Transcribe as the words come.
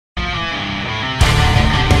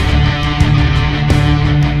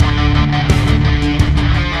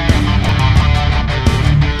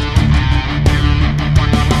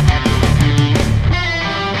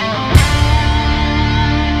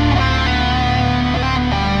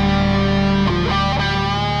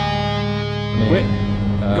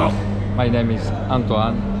My name is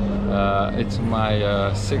Antoine. It's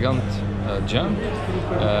my second jump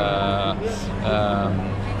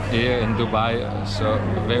here in Dubai. So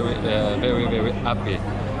very happy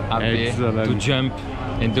to jump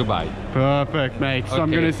in Dubai. Perfect, mate. So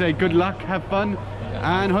I'm going to say good luck, have fun,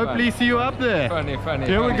 and hopefully see you up there. Funny.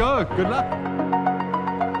 Here we go. Good luck.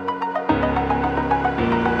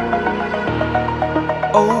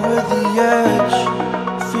 Over the edge,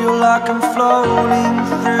 feel like I'm floating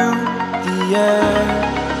through the air.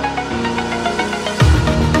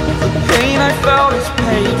 The pain I felt is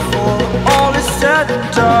paid for, all is said and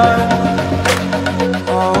done.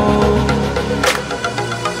 Oh,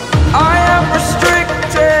 I am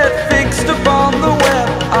restricted, fixed upon the web.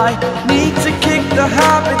 I need to kick the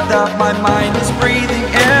habit that my mind is breathing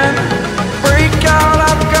in. Break out,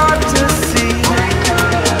 I've got to see.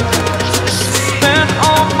 Spent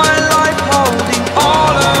all my life holding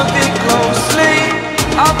all of it closely.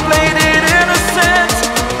 I played it innocent,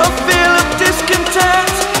 a feel of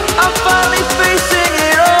discontent. I'm finally facing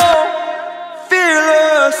it all,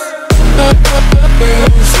 fearless.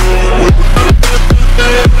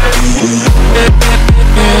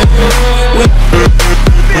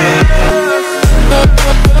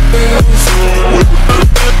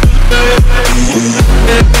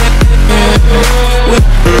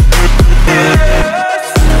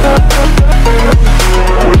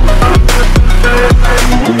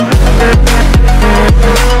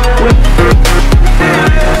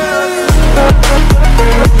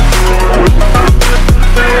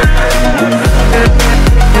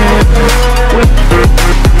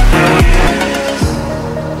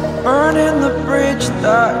 Burning the bridge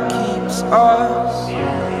that keeps us.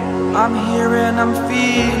 I'm here and I'm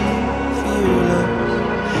feeling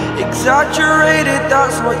fearless. Exaggerated,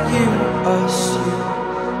 that's what you assume.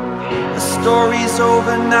 The story's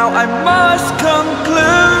over now, I must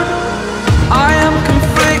conclude. I am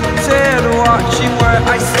conflicted, watching where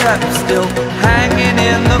I step still, hanging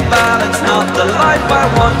in the balance. Not the life I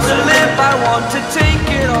want to live, I want to take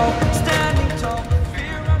it all. Standing tall,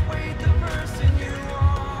 fear outweighed the person you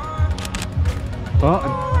are. Oh.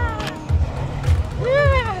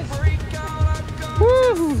 Yes!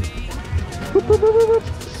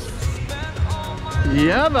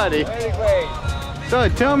 Yeah, buddy. So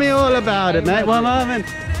tell me all about it, mate. Well, Marvin,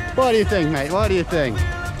 what do you think, mate? What do you think?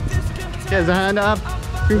 Here's a hand up.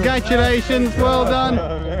 Congratulations, well done.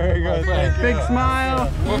 Very good. Big smile.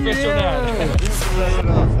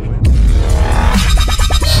 Professional.